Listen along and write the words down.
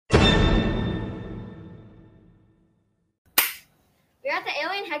You're at the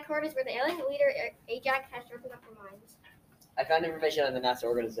alien headquarters where the alien leader, Ajax, has broken up their minds. I found information on the NASA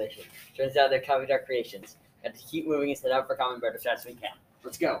organization. Turns out they're coming our creations. Got to keep moving and set out for Camembert as fast as we can.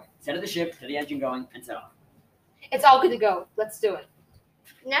 Let's go. Set up the ship, get the engine going, and set off. It's all good to go. Let's do it.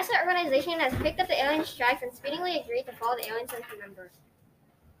 The NASA organization has picked up the alien strike and speedily agreed to follow the aliens into Camembert.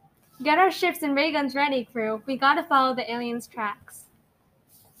 Get our ships and ray guns ready, crew. We gotta follow the aliens' tracks.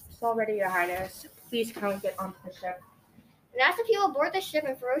 It's all ready, Your Highness. Please come and get onto the ship. The NASA people board the ship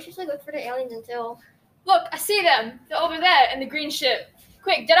and ferociously look for the aliens until... Look, I see them. They're over there in the green ship.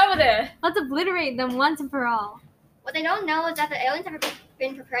 Quick, get over there. Let's obliterate them once and for all. What they don't know is that the aliens have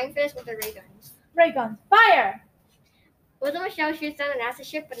been preparing for this with their ray guns. Ray guns, fire! Liz and Michelle shoots down the NASA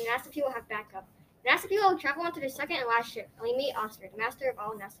ship, but the NASA people have backup. The NASA people will travel onto the second and last ship, and we meet Oscar, the master of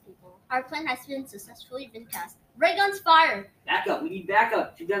all NASA people. Our plan has successfully been cast. Ray guns, fire! Backup. We need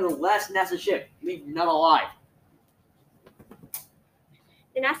backup. Shoot down the last NASA ship. Leave none alive.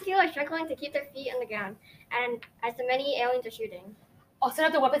 The NASA people are struggling to keep their feet on the ground, and as the many aliens are shooting. I'll set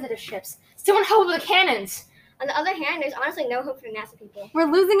up the weapons at the ships. Someone help with the cannons. On the other hand, there's honestly no hope for the NASA people.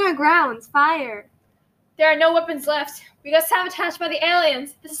 We're losing our grounds. Fire. There are no weapons left. We got sabotaged by the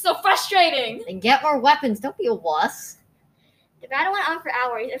aliens. This is so frustrating. And get more weapons, don't be a wuss. The battle went on for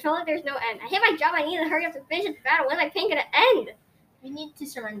hours. It felt like there's no end. I hate my job. I need to hurry up to finish this battle. When's my pain gonna end? We need to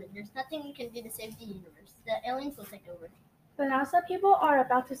surrender. There's nothing we can do to save the universe. The aliens will take over. The NASA people are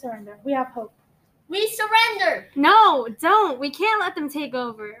about to surrender. We have hope. We surrender! No, don't. We can't let them take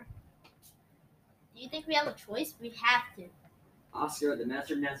over. Do you think we have a choice? We have to. Oscar, the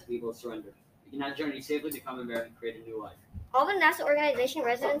master of NASA people, surrendered. We can now journey safely to Camembert and create a new life. All the NASA organization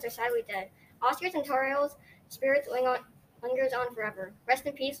residents are sadly dead. Oscar Centaurio's spirit lingers on forever. Rest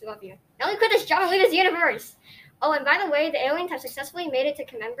in peace. We love you. Now we quit this job and leave this universe. Oh, and by the way, the aliens have successfully made it to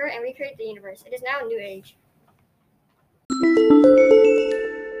Camembert and recreated the universe. It is now a new age.